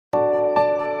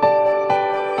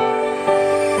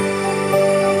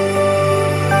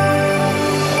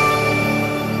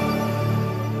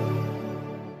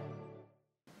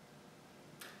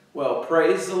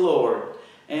Praise the Lord,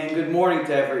 and good morning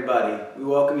to everybody. We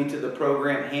welcome you to the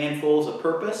program Handfuls of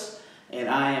Purpose, and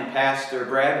I am Pastor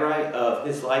Brad Wright of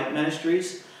His Light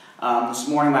Ministries. This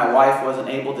morning my wife wasn't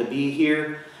able to be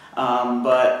here,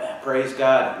 but praise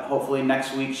God, hopefully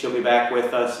next week she'll be back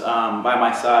with us by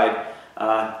my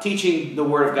side, teaching the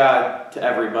Word of God to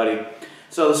everybody.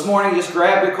 So this morning, just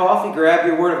grab your coffee, grab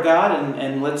your Word of God,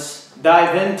 and let's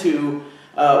dive into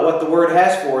what the Word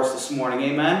has for us this morning.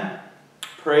 Amen?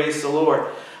 Praise the Lord.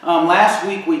 Last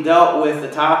week we dealt with the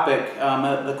topic,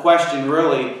 the question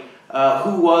really,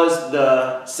 who was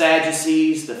the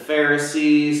Sadducees, the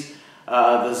Pharisees,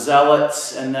 the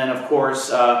Zealots, and then of course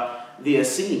the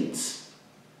Essenes.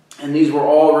 And these were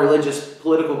all religious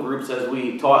political groups, as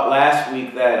we taught last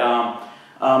week, that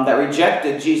that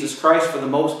rejected Jesus Christ for the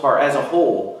most part as a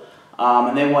whole.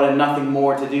 And they wanted nothing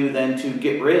more to do than to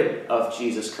get rid of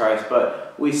Jesus Christ.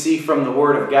 But we see from the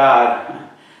Word of God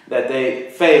that they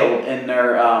failed in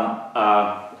their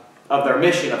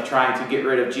mission of trying to get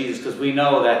rid of Jesus, because we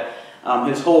know that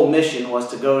his whole mission was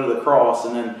to go to the cross,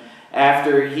 and then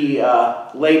after he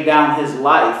laid down his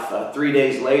life, 3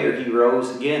 days later he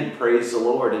rose again, praise the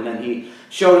Lord, and then he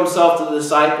showed himself to the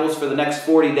disciples for the next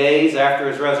 40 days after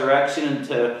his resurrection, and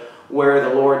to where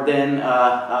the Lord then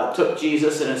took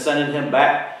Jesus and ascended him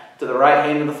back to the right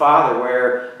hand of the Father,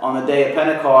 where on the day of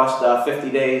Pentecost,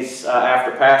 50 days after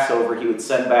Passover, he would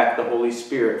send back the Holy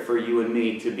Spirit for you and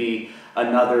me to be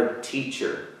another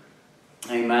teacher.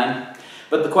 Amen.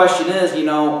 But the question is, you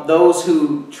know, those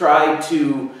who tried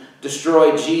to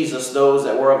destroy Jesus, those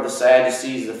that were of the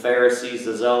Sadducees, the Pharisees,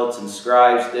 the Zealots, and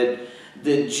Scribes,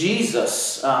 did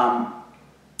Jesus have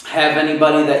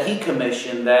anybody that he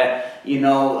commissioned, that, you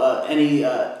know,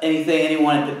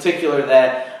 anyone in particular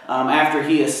that after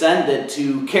he ascended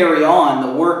to carry on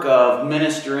the work of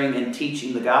ministering and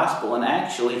teaching the gospel? And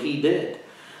actually he did.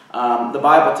 The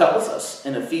Bible tells us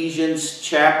in Ephesians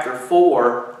chapter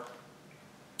 4,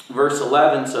 verse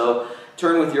 11. So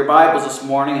turn with your Bibles this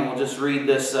morning and we'll just read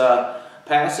this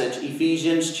passage.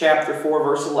 Ephesians chapter 4,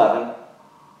 verse 11.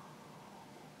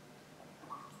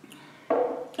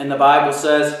 And the Bible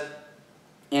says,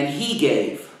 "And he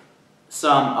gave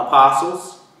some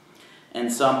apostles,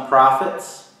 and some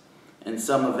prophets, and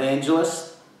some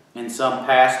evangelists, and some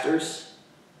pastors,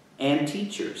 and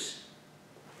teachers."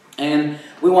 And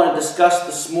we want to discuss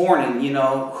this morning, you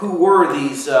know, who were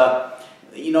these,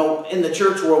 you know, in the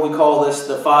church world we call this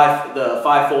the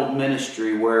fivefold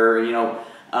ministry, where, you know,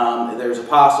 there's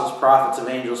apostles, prophets,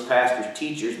 evangelists, pastors,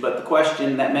 teachers. But the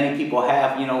question that many people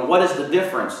have, you know, what is the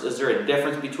difference? Is there a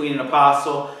difference between an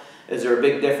apostle? Is there a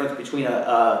big difference between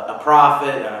a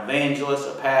prophet, an evangelist,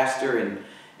 a pastor,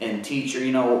 and teacher?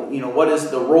 You know, what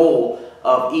is the role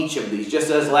of each of these?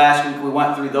 Just as last week we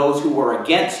went through those who were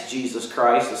against Jesus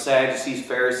Christ, the Sadducees,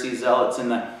 Pharisees, Zealots, and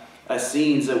the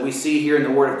Essenes, that we see here in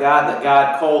the Word of God that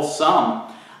God calls some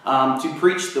to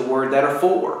preach the Word that are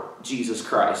for Jesus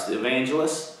Christ. The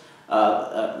evangelist,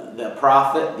 the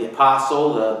prophet, the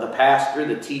apostle, the pastor,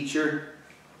 the teacher,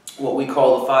 what we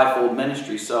call the fivefold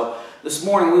ministry. So this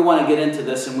morning we want to get into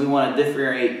this, and we want to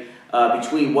differentiate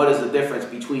between what is the difference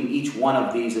between each one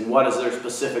of these and what is their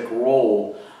specific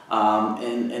role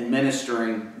in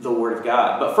ministering the Word of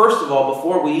God. But first of all,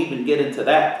 before we even get into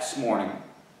that this morning,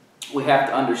 we have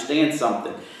to understand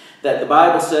something. That the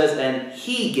Bible says, "and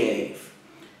he gave."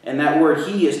 And that word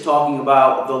 "he" is talking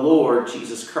about the Lord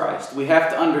Jesus Christ. We have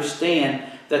to understand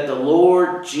that the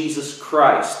Lord Jesus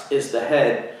Christ is the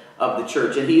head of the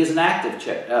church. And he is an active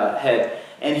head.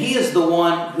 And he is the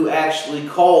one who actually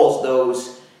calls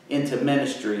those into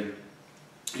ministry.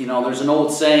 You know, there's an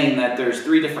old saying that there's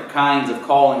 3 different kinds of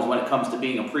callings when it comes to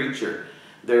being a preacher.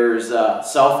 There's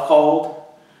self-called,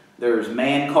 there's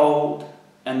man-called,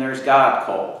 and there's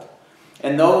God-called.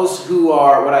 And those who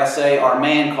are, what I say, are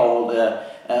man-called,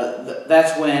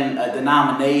 that's when a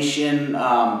denomination,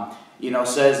 you know,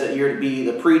 says that you're to be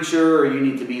the preacher, or you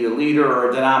need to be the leader, or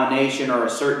a denomination or a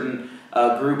certain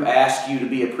group asks you to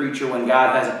be a preacher when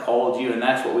God hasn't called you, and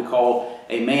that's what we call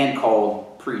a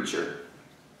man-called preacher.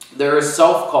 There are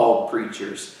self-called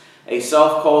preachers. A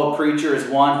self-called preacher is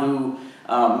one who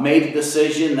made a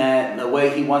decision that the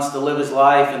way he wants to live his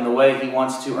life and the way he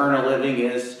wants to earn a living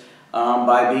is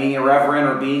by being a reverend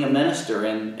or being a minister.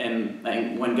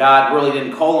 And when God really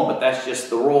didn't call them, but that's just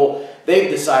the role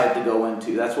they've decided to go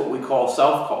into. That's what we call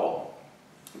self-called.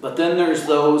 But then there's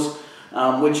those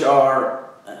which are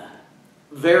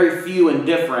very few and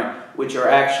different, which are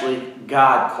actually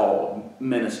God-called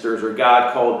ministers or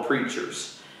God-called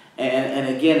preachers. And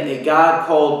again, a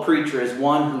God-called preacher is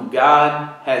one who God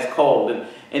has called.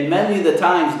 And many of the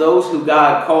times, those who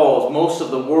God calls, most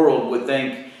of the world would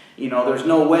think, there's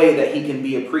no way that he can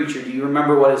be a preacher. Do you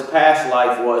remember what his past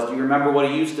life was? Do you remember what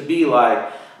he used to be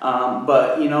like?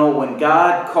 But when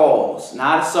God calls,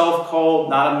 not a self-called,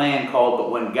 not a man-called,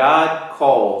 but when God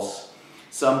calls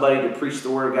somebody to preach the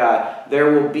Word of God,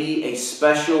 there will be a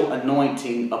special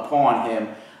anointing upon him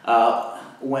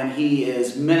when he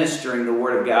is ministering the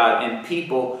Word of God. And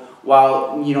people,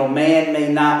 while man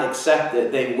may not accept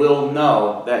it, they will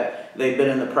know that they've been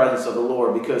in the presence of the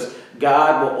Lord, because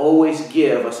God will always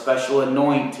give a special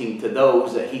anointing to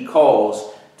those that he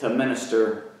calls to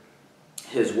minister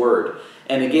his Word.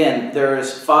 And again,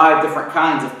 there's 5 different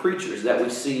kinds of preachers that we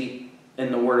see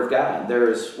in the Word of God.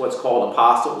 There's what's called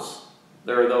apostles.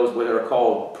 There are those that are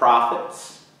called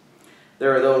prophets.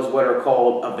 There are those that are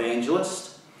called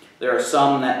evangelists. There are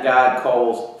some that God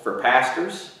calls for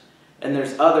pastors. And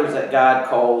there's others that God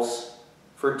calls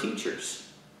for teachers.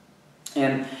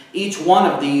 And each one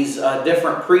of these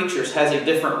different preachers has a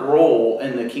different role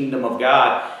in the kingdom of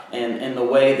God, and the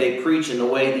way they preach and the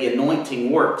way the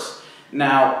anointing works.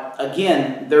 Now,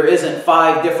 again, there isn't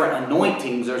 5 different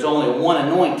anointings. There's only one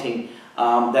anointing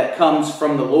that comes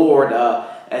from the Lord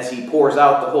as he pours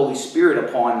out the Holy Spirit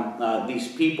upon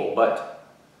these people. But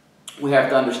we have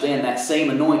to understand that same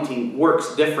anointing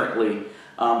works differently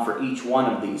for each one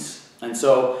of these. And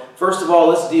so, first of all,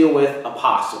 let's deal with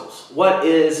apostles. What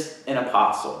is an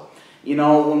apostle?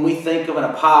 When we think of an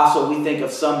apostle, we think of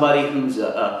somebody who's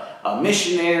a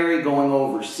missionary going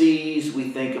overseas. We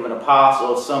think of an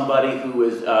apostle as somebody who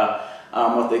is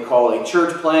what they call a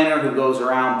church planter, who goes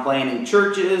around planting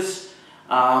churches.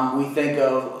 We think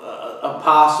of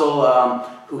apostle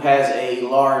who has a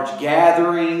large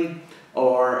gathering,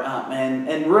 or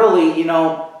and really,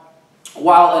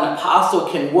 while an apostle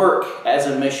can work as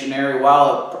a missionary,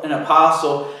 while an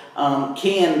apostle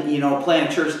can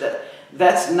plant a church,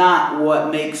 that's not what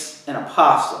makes an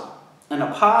apostle. An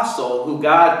apostle who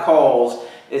God calls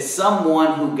is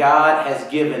someone who God has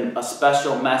given a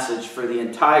special message for the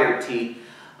entirety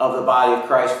of the body of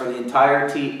Christ, for the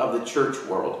entirety of the church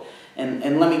world.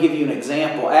 And let me give you an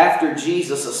example. After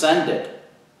Jesus ascended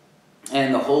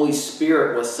and the Holy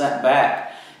Spirit was sent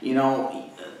back,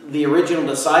 the original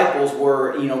disciples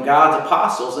were, God's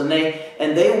apostles, and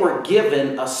they were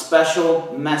given a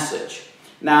special message.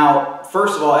 Now,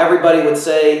 first of all, everybody would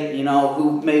say,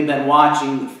 who may have been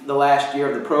watching the last year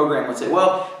of the program would say,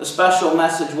 well, the special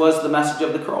message was the message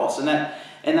of the cross, and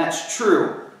that's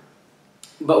true.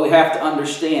 But we have to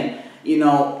understand,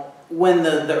 when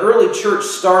the early church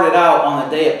started out on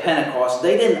the day of Pentecost,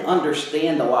 they didn't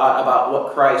understand a lot about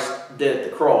what Christ did at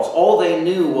the cross. All they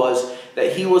knew was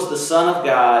that he was the Son of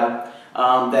God,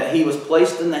 that he was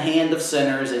placed in the hand of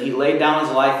sinners, and he laid down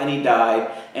his life and he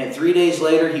died. And 3 days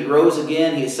later he rose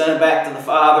again, he ascended back to the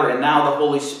Father, and now the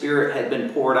Holy Spirit had been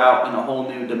poured out in a whole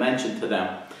new dimension to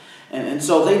them. And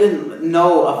so they didn't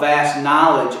know a vast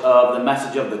knowledge of the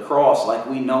message of the cross like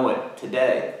we know it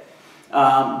today.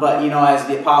 But as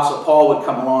the Apostle Paul would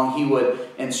come along, he would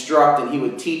instruct and he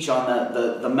would teach on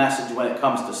the message when it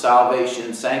comes to salvation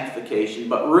and sanctification.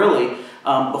 But really,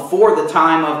 before the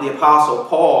time of the Apostle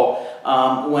Paul,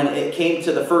 when it came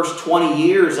to the first 20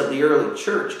 years of the early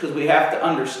church, because we have to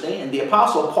understand, the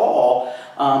Apostle Paul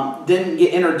didn't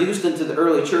get introduced into the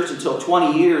early church until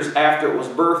 20 years after it was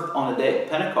birthed on the day of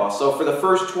Pentecost. So for the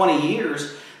first 20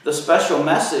 years, the special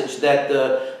message that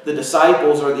the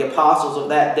disciples or the apostles of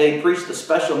that day preached, the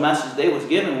special message they was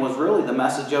given was really the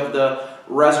message of the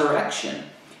resurrection.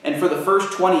 And for the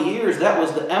first 20 years, that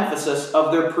was the emphasis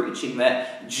of their preaching,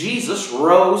 that Jesus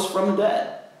rose from the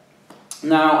dead.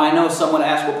 Now, I know someone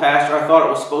asked, well, Pastor, I thought it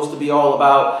was supposed to be all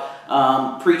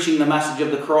about preaching the message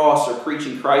of the cross or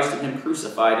preaching Christ and Him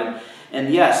crucified.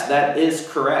 And yes, that is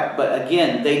correct. But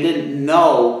again, they didn't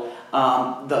know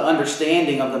the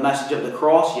understanding of the message of the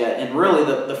cross yet. And really,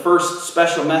 the first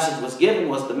special message was given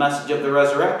was the message of the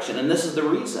resurrection. And this is the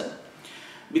reason.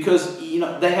 Because, you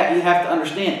have to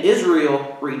understand,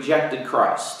 Israel rejected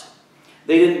Christ.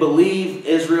 They didn't believe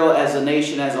Israel as a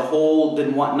nation as a whole,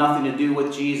 didn't want nothing to do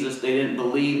with Jesus. They didn't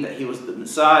believe that He was the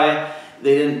Messiah.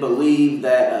 They didn't believe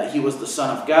that He was the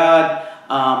Son of God.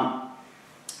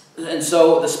 And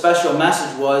so the special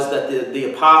message was that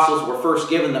the apostles were first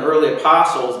given, the early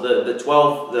apostles, the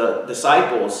 12 the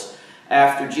disciples,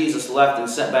 after Jesus left and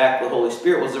sent back the Holy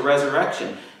Spirit, was the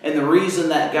resurrection. And the reason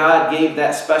that God gave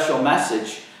that special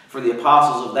message for the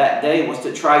apostles of that day was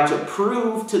to try to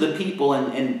prove to the people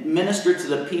and minister to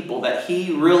the people that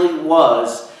He really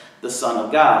was the Son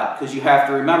of God. Because you have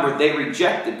to remember, they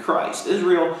rejected Christ.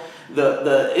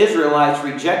 The Israelites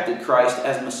rejected Christ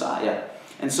as Messiah.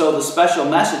 And so the special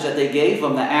message that they gave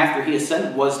Him that after He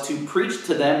ascended was to preach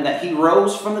to them that He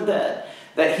rose from the dead.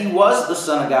 that he was the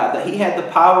Son of God, that he had the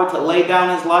power to lay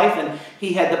down his life and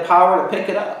he had the power to pick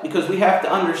it up. Because we have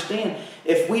to understand,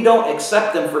 if we don't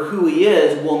accept him for who he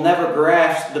is, we'll never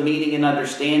grasp the meaning and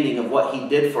understanding of what he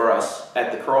did for us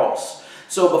at the cross.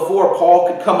 So before Paul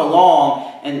could come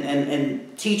along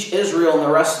and teach Israel and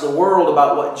the rest of the world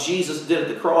about what Jesus did at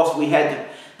the cross,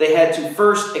 they had to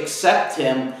first accept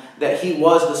him, that he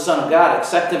was the Son of God,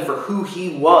 accept him for who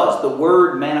he was, the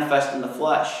Word manifest in the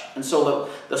flesh. And so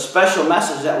the special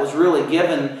message that was really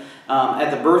given at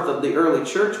the birth of the early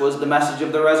church was the message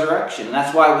of the resurrection. And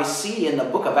that's why we see in the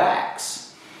book of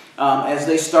Acts, as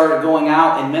they started going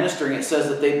out and ministering, it says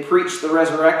that they preached the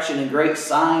resurrection, and great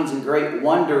signs and great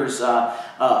wonders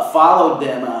followed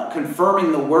them,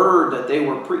 confirming the word that they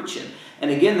were preaching. And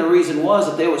again, the reason was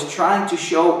that they was trying to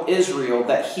show Israel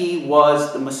that he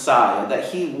was the Messiah,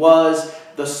 that he was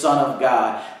the Son of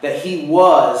God, that he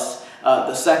was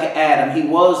the second Adam. He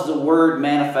was the Word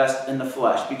manifest in the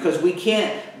flesh. Because we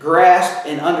can't grasp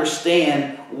and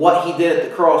understand what he did at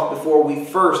the cross before we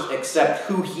first accept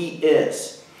who he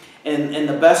is. And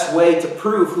the best way to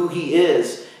prove who he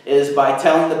is by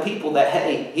telling the people that,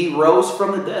 hey, he rose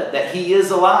from the dead, that he is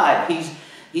alive.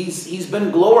 He's been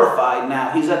glorified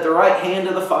now. He's at the right hand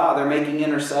of the Father making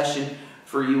intercession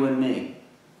for you and me.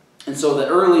 And so the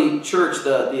early church,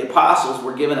 the apostles,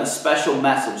 were given a special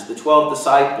message. The 12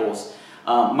 disciples,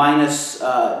 minus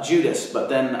Judas, but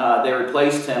then they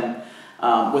replaced him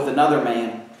with another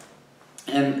man.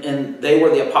 And they were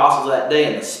the apostles that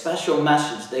day, and the special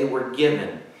message they were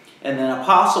given. And an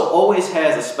apostle always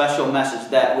has a special message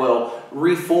that will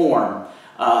reform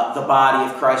the body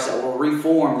of Christ, that will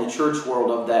reform the church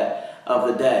world of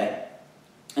the day.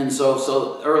 And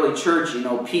so early church,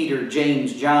 Peter,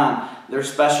 James, John, their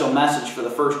special message for the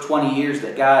first 20 years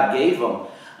that God gave them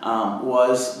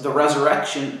was the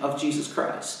resurrection of Jesus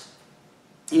Christ.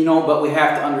 But we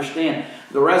have to understand,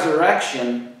 the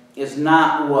resurrection is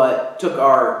not what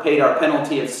paid our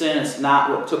penalty of sin. It's not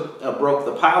what broke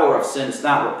the power of sin. It's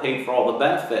not what paid for all the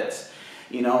benefits.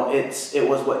 It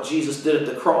was what Jesus did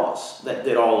at the cross that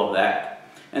did all of that.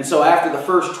 And so after the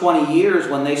first 20 years,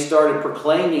 when they started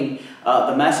proclaiming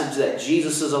the message that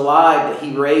Jesus is alive, that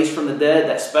he raised from the dead,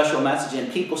 that special message,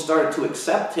 and people started to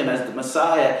accept him as the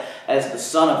Messiah, as the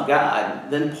Son of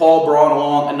God, then Paul brought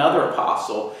along another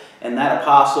apostle, and that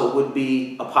apostle would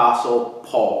be Apostle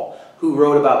Paul, who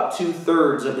wrote about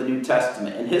 2/3 of the New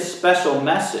Testament. And his special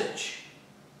message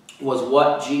was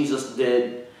what Jesus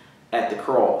did at the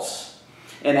cross.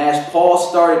 And as Paul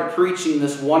started preaching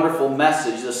this wonderful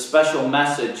message, this special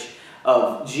message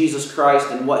of Jesus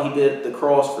Christ and what he did at the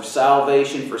cross for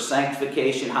salvation, for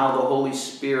sanctification, how the Holy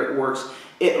Spirit works,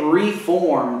 it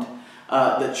reformed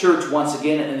the church once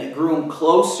again, and it grew them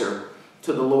closer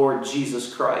to the Lord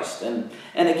Jesus Christ. And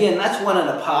again, that's what an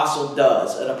apostle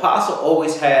does. An apostle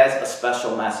always has a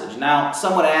special message. Now,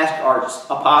 some would ask, are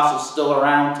apostles still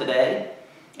around today?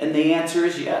 And the answer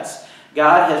is yes.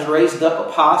 God has raised up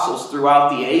apostles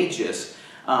throughout the ages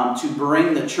to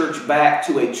bring the church back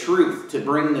to a truth, to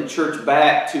bring the church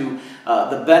back to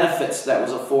the benefits that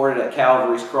was afforded at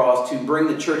Calvary's cross, to bring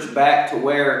the church back to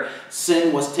where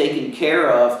sin was taken care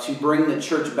of, to bring the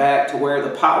church back to where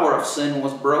the power of sin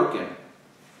was broken.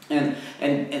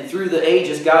 And through the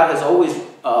ages, God has always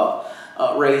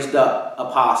raised up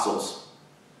apostles.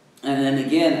 And then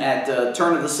again, at the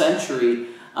turn of the century,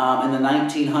 in the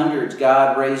 1900s,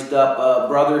 God raised up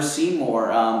Brother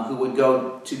Seymour, who would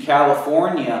go to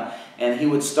California, and he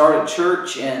would start a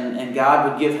church, and God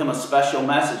would give him a special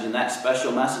message. And that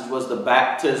special message was the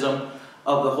baptism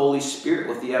of the Holy Spirit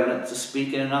with the evidence to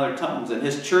speak in other tongues. And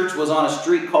his church was on a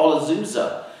street called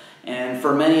Azusa. And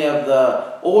for many of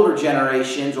the older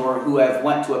generations, or who have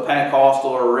went to a Pentecostal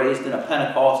or were raised in a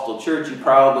Pentecostal church, you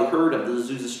probably heard of the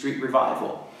Azusa Street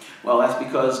Revival. Well, that's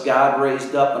because God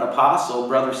raised up an apostle,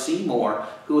 Brother Seymour,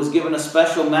 who was given a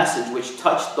special message which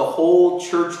touched the whole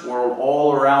church world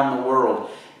all around the world.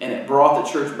 And it brought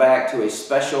the church back to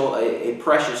a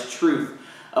precious truth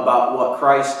about what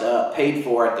Christ paid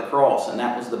for at the cross. And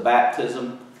that was the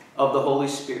baptism of the Holy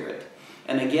Spirit.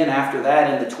 And again, after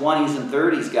that, in the 20s and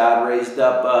 30s, God raised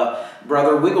up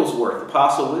Brother Wigglesworth,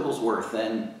 Apostle Wigglesworth,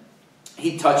 and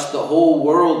he touched the whole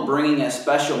world, bringing a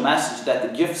special message that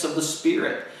the gifts of the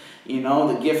Spirit,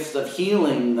 the gifts of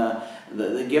healing,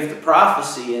 the gift of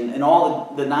prophecy, and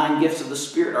all the 9 gifts of the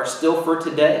Spirit are still for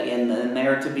today, and they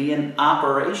are to be in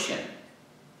operation.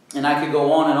 And I could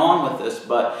go on and on with this,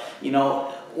 but,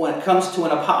 when it comes to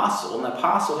an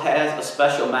apostle has a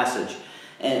special message.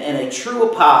 And a true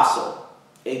apostle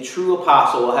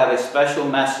will have a special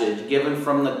message given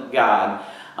from God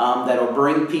that will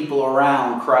bring people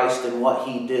around Christ and what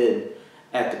he did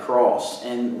at the cross.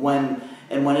 And when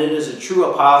And when it is a true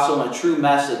apostle and a true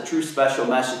message, true special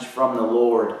message from the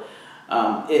Lord,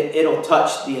 it'll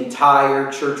touch the entire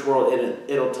church world.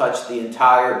 It'll touch the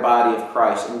entire body of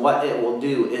Christ. And what it will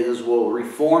do is will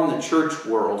reform the church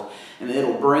world, and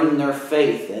it'll bring their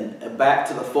faith and back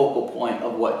to the focal point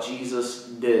of what Jesus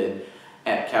did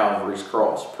at Calvary's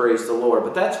cross. Praise the Lord.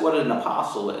 But that's what an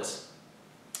apostle is.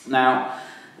 Now,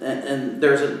 and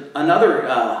there's another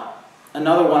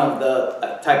one of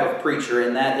the type of preacher,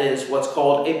 and that is what's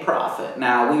called a prophet.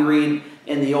 Now, we read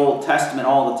in the Old Testament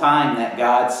all the time that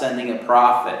God's sending a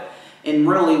prophet. And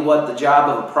really what the job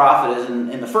of a prophet is,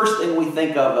 and the first thing we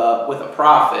think of with a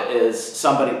prophet is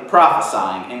somebody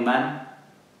prophesying. Amen?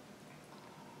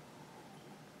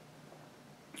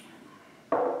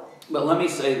 But let me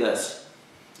say this.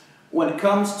 When it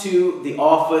comes to the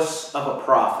office of a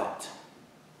prophet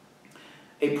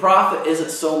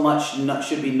isn't so much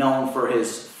should be known for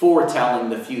his foretelling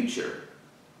the future,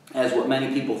 as what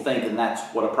many people think, and that's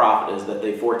what a prophet is, that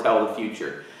they foretell the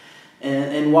future.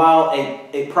 And while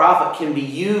a prophet can be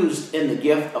used in the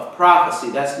gift of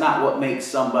prophecy, that's not what makes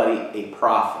somebody a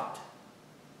prophet.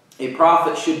 A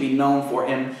prophet should be known for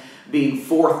him being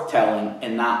forthtelling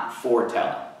and not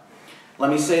foretelling. Let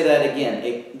me say that again.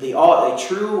 A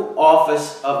true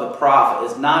office of the prophet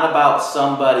is not about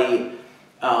somebody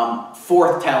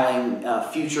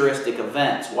forthtelling futuristic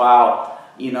events. While,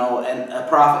 and a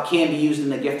prophet can be used in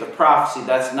the gift of prophecy,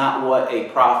 that's not what a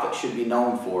prophet should be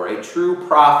known for. A true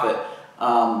prophet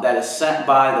that is sent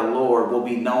by the Lord will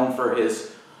be known for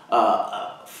his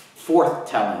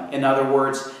forthtelling. In other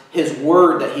words, his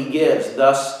word that he gives,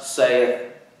 thus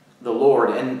saith the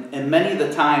Lord. And many of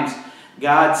the times,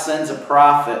 God sends a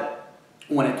prophet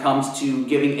when it comes to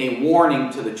giving a warning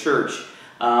to the church.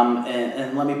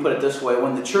 And let me put it this way.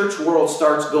 When the church world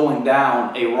starts going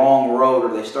down a wrong road,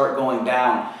 or they start going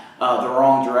down the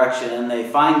wrong direction, and they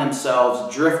find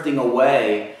themselves drifting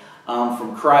away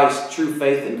from Christ, true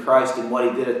faith in Christ and what he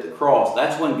did at the cross,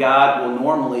 that's when God will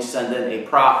normally send in a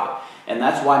prophet. And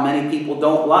that's why many people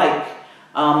don't like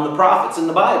the prophets in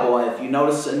the Bible. And if you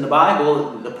notice in the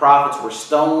Bible, the prophets were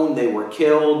stoned, they were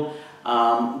killed,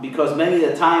 because many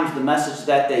of the times the message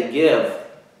that they give,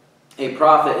 a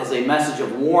prophet, is a message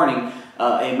of warning,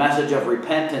 a message of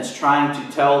repentance, trying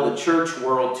to tell the church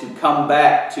world to come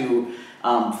back to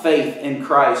faith in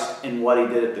Christ and what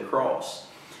he did at the cross.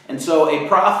 And so a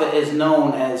prophet is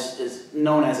known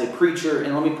as a preacher,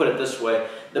 and let me put it this way.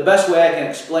 The best way I can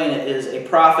explain it is a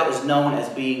prophet is known as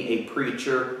being a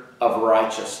preacher of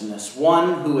righteousness,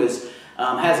 one who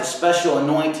has a special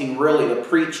anointing really to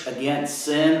preach against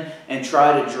sin and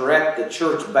try to direct the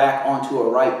church back onto a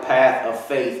right path of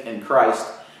faith in Christ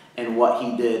and what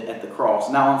he did at the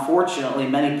cross. Now, unfortunately,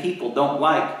 many people don't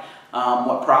like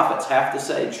what prophets have to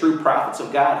say, true prophets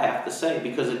of God have to say,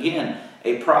 because again,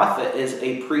 a prophet is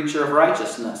a preacher of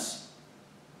righteousness.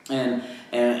 And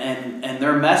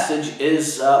their message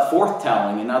is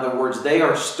forthtelling. In other words, they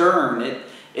are stern.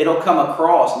 It'll come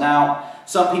across. Now,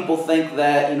 some people think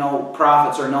that,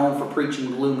 prophets are known for preaching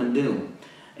gloom and doom.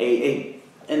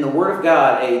 In the Word of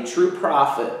God, a true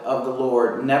prophet of the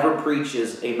Lord never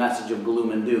preaches a message of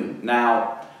gloom and doom.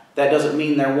 Now, that doesn't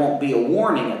mean there won't be a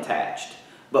warning attached.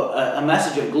 But a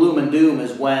message of gloom and doom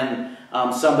is when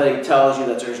somebody tells you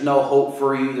that there's no hope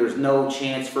for you, there's no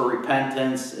chance for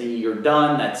repentance, you're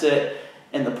done, that's it.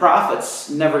 And the prophets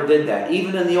never did that.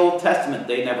 Even in the Old Testament,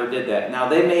 they never did that. Now,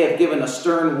 they may have given a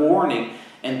stern warning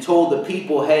and told the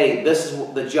people, hey, this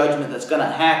is the judgment that's going to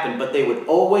happen, but they would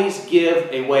always give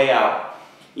a way out.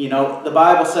 The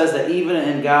Bible says that even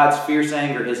in God's fierce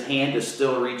anger, his hand is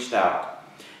still reached out.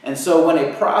 And so when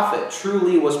a prophet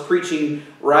truly was preaching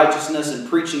righteousness and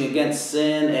preaching against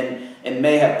sin and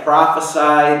may have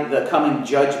prophesied the coming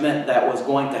judgment that was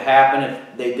going to happen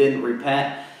if they didn't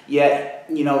repent, yet,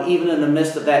 even in the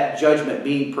midst of that judgment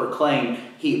being proclaimed,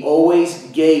 he always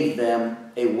gave them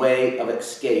a way of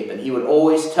escape. And he would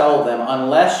always tell them,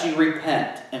 unless you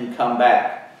repent and come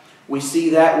back. We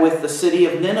see that with the city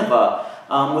of Nineveh,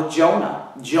 with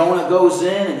Jonah. Jonah goes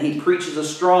in and he preaches a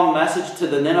strong message to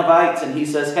the Ninevites, and he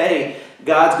says, hey,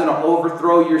 God's going to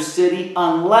overthrow your city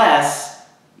unless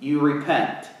you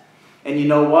repent. And you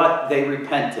know what? They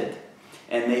repented.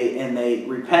 And they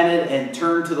repented and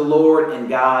turned to the Lord, and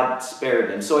God spared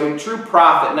them. So a true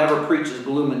prophet never preaches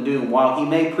gloom and doom. While he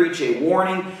may preach a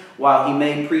warning, while he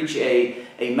may preach a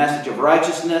message of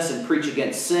righteousness and preach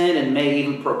against sin and may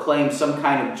even proclaim some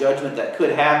kind of judgment that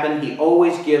could happen, he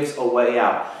always gives a way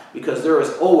out. because there is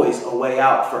always a way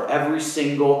out for every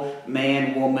single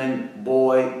man, woman,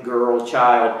 boy, girl,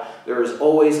 child. There is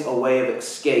always a way of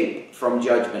escape from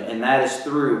judgment, and that is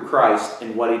through Christ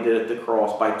and what he did at the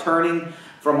cross. By turning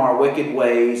from our wicked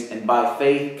ways and by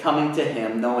faith coming to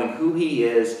him, knowing who he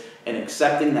is and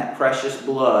accepting that precious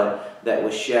blood that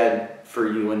was shed for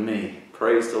you and me.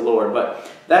 Praise the Lord. But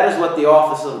that is what the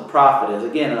office of a prophet is.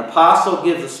 Again, an apostle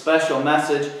gives a special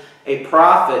message. A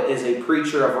prophet is a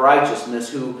preacher of righteousness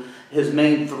who his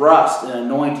main thrust and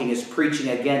anointing is preaching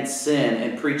against sin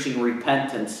and preaching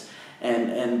repentance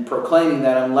and proclaiming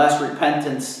that unless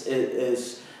repentance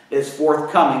is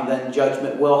forthcoming, then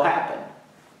judgment will happen.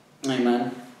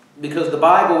 Amen. Because the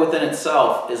Bible within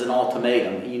itself is an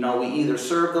ultimatum. You know, we either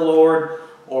serve the Lord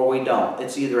or we don't.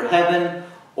 It's either heaven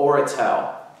or it's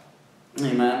hell.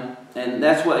 Amen. And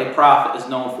that's what a prophet is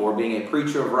known for, being a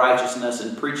preacher of righteousness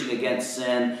and preaching against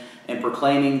sin and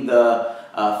proclaiming the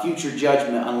future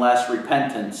judgment unless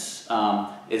repentance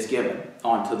is given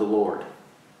unto the Lord.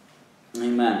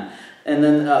 Amen. And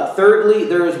then thirdly,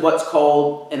 there is what's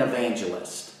called an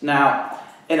evangelist. Now,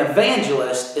 an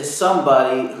evangelist is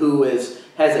somebody who has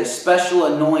a special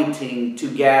anointing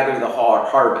to gather the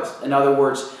harvest. In other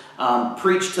words,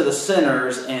 preach to the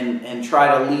sinners and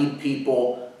try to lead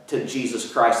people to Jesus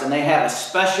Christ. And they have a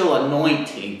special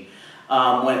anointing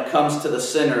when it comes to the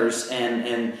sinners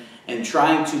and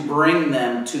trying to bring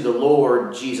them to the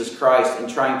Lord Jesus Christ and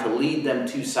trying to lead them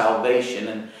to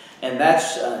salvation. And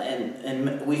that's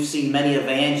and we've seen many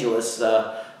evangelists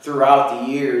throughout the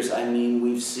years. I mean,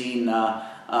 we've seen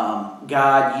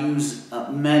God use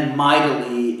men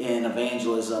mightily in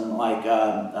evangelism, like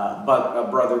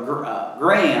Brother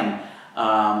Graham,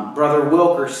 Brother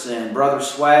Wilkerson, Brother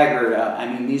Swaggart.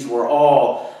 I mean, these were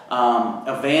all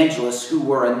evangelists who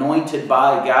were anointed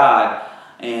by God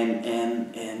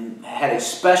and had a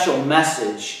special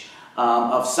message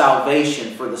of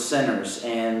salvation for the sinners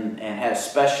and had a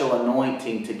special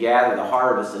anointing to gather the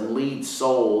harvest and lead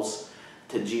souls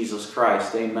to Jesus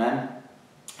Christ. Amen.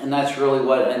 And that's really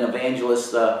what an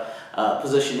evangelist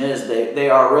position is. They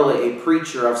are really a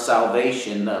preacher of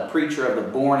salvation, a preacher of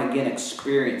the born-again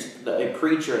experience, a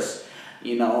preacher,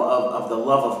 you know, of the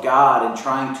love of God and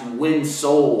trying to win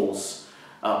souls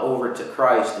over to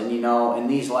Christ. And, you know, in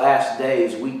these last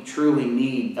days, we truly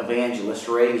need evangelists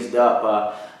raised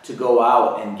up to go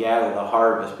out and gather the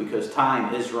harvest, because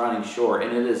time is running short,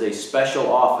 and it is a special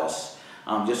office.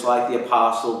 Just like the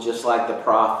apostle, just like the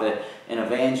prophet, an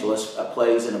evangelist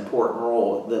plays an important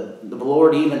role. The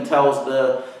Lord even tells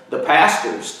the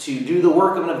pastors to do the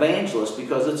work of an evangelist,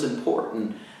 because it's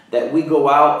important that we go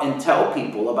out and tell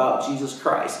people about Jesus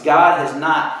Christ. God has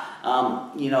not,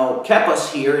 kept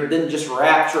us here. It didn't just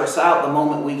rapture us out the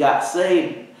moment we got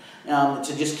saved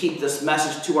to just keep this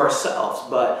message to ourselves.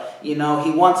 But, you know,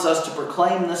 he wants us to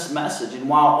proclaim this message. And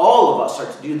while all of us are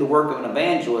to do the work of an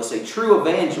evangelist, a true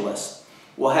evangelist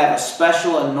will have a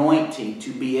special anointing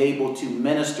to be able to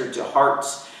minister to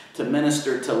hearts, to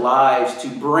minister to lives, to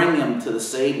bring them to the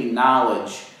saving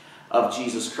knowledge of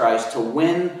Jesus Christ, to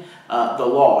win the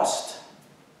lost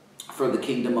for the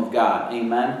kingdom of God.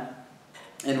 Amen.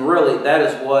 And really, that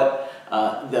is what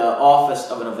the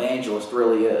office of an evangelist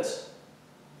really is.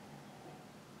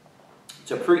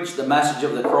 To preach the message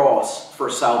of the cross for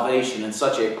salvation in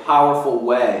such a powerful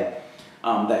way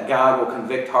that God will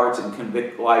convict hearts and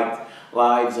convict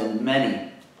lives, and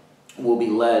many will be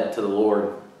led to the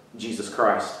Lord Jesus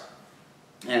Christ.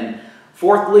 And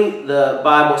fourthly, the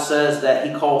Bible says that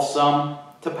he calls some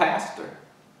to pastor.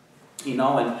 You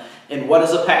know, and what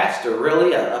is a pastor?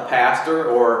 Really, a pastor,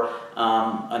 or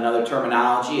another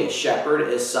terminology, a shepherd,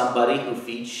 is somebody who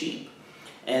feeds sheep.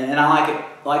 And I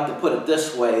like to put it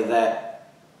this way,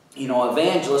 that, you know,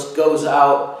 evangelist goes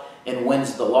out and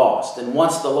wins the lost. And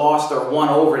once the lost are won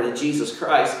over to Jesus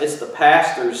Christ, it's the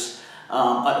pastor's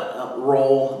a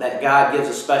role that God gives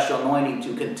a special anointing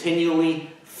to continually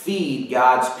feed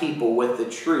God's people with the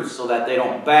truth, so that they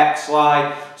don't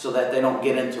backslide, so that they don't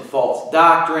get into false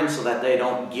doctrine, so that they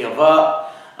don't give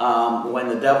up when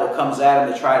the devil comes at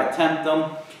them to try to tempt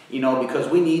them. You know, because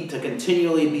we need to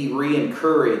continually be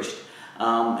re-encouraged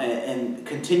and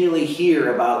continually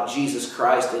hear about Jesus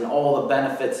Christ and all the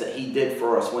benefits that he did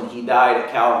for us when he died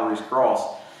at Calvary's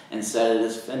cross and said it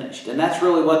is finished. And that's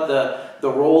really what the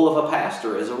role of a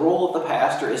pastor is. The role of the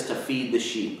pastor is to feed the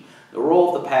sheep. The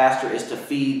role of the pastor is to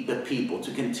feed the people,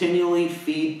 to continually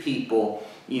feed people,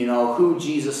 you know, who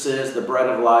Jesus is, the bread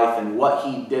of life, and what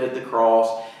he did at the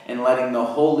cross, and letting the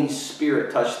Holy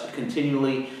Spirit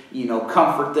continually, you know,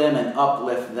 comfort them and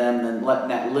uplift them, and letting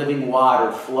that living water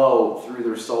flow through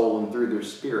their soul and through their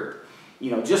spirit.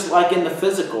 just like in the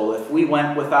physical, if we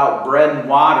went without bread and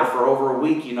water for over a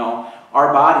week,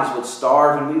 our bodies would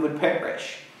starve and we would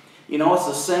perish. It's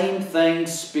the same thing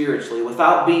spiritually.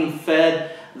 Without being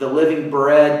fed the living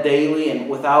bread daily, and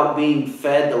without being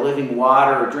fed the living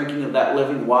water, or drinking of that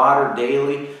living water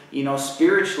daily,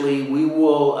 spiritually we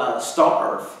will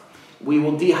starve. We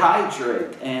will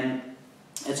dehydrate. And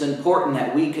it's important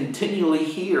that we continually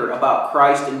hear about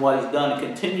Christ and what He's done, and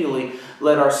continually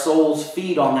let our souls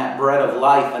feed on that bread of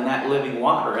life and that living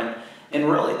water. And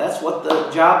really, that's what the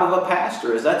job of a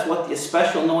pastor is. That's what the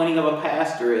special anointing of a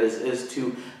pastor is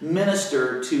to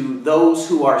minister to those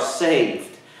who are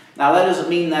saved. Now, that doesn't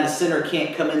mean that a sinner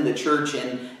can't come into church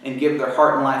and give their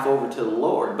heart and life over to the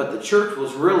Lord. But the church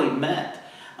was really meant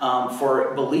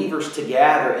for believers to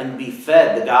gather and be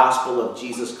fed the gospel of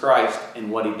Jesus Christ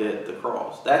and what He did at the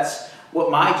cross. That's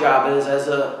what my job is as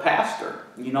a pastor.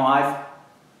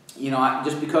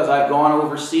 Just because I've gone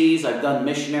overseas, I've done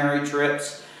missionary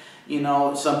trips.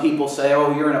 Some people say,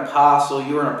 oh, you're an apostle,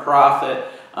 you're a prophet,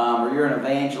 or you're an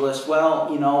evangelist. Well,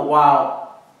 while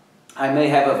I may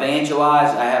have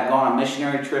evangelized, I have gone on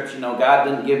missionary trips, God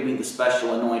didn't give me the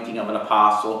special anointing of an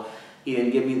apostle. He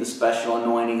didn't give me the special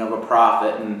anointing of a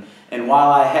prophet. And while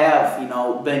I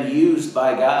have, been used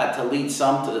by God to lead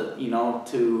some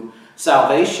to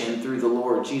salvation through the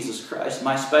Lord Jesus Christ,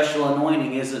 my special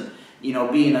anointing isn't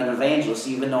being an evangelist,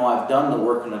 even though I've done the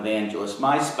work of an evangelist.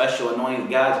 My special anointing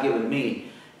that God's given me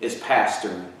is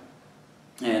pastoring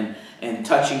and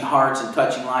touching hearts and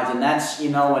touching lives. And that's,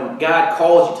 when God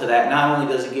calls you to that, not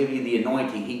only does He give you the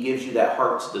anointing, He gives you that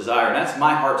heart's desire. And that's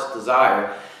my heart's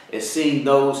desire, is seeing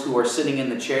those who are sitting in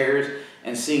the chairs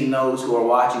and seeing those who are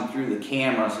watching through the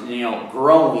cameras,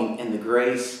 growing in the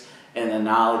grace and the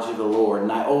knowledge of the Lord.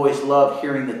 And I always love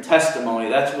hearing the testimony.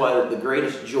 That's what the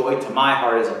greatest joy to my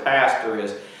heart as a pastor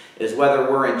is whether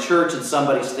we're in church and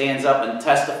somebody stands up and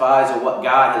testifies of what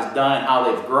God has done and how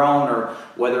they've grown, or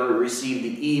whether we receive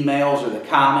the emails or the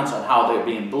comments on how they're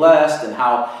being blessed and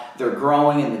how they're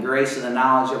growing in the grace and the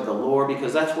knowledge of the Lord,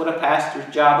 because that's what a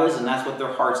pastor's job is, and that's what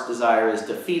their heart's desire is,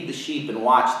 to feed the sheep and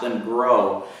watch them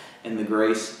grow in the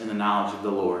grace and the knowledge of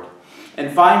the Lord.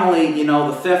 And finally,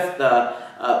 the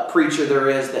fifth preacher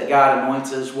there is that God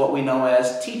anoints is what we know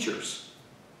as teachers.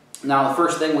 Now, the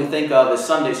first thing we think of is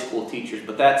Sunday school teachers,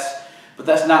 but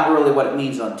that's not really what it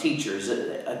means on teachers.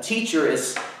 A teacher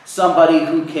is somebody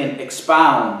who can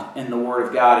expound in the Word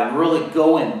of God and really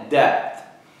go in depth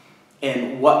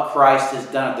in what Christ has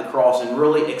done at the cross and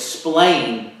really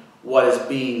explain what is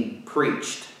being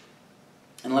preached.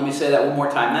 And let me say that one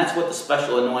more time. That's what the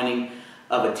special anointing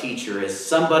of a teacher is.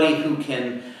 Somebody who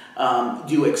can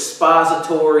do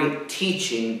expository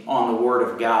teaching on the Word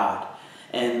of God.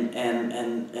 And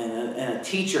a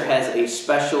teacher has a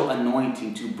special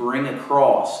anointing to bring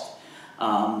across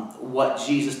what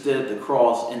Jesus did at the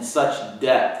cross in such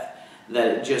depth that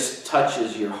it just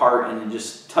touches your heart and it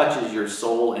just touches your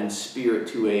soul and spirit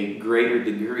to a greater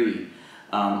degree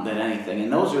than anything.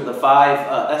 And those are the five,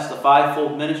 that's the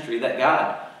fivefold ministry that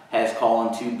God has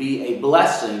called to be a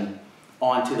blessing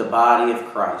onto the body of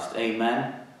Christ.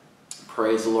 Amen.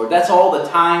 Praise the Lord. That's all the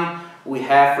time we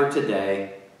have for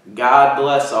today. God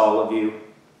bless all of you.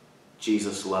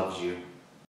 Jesus loves you.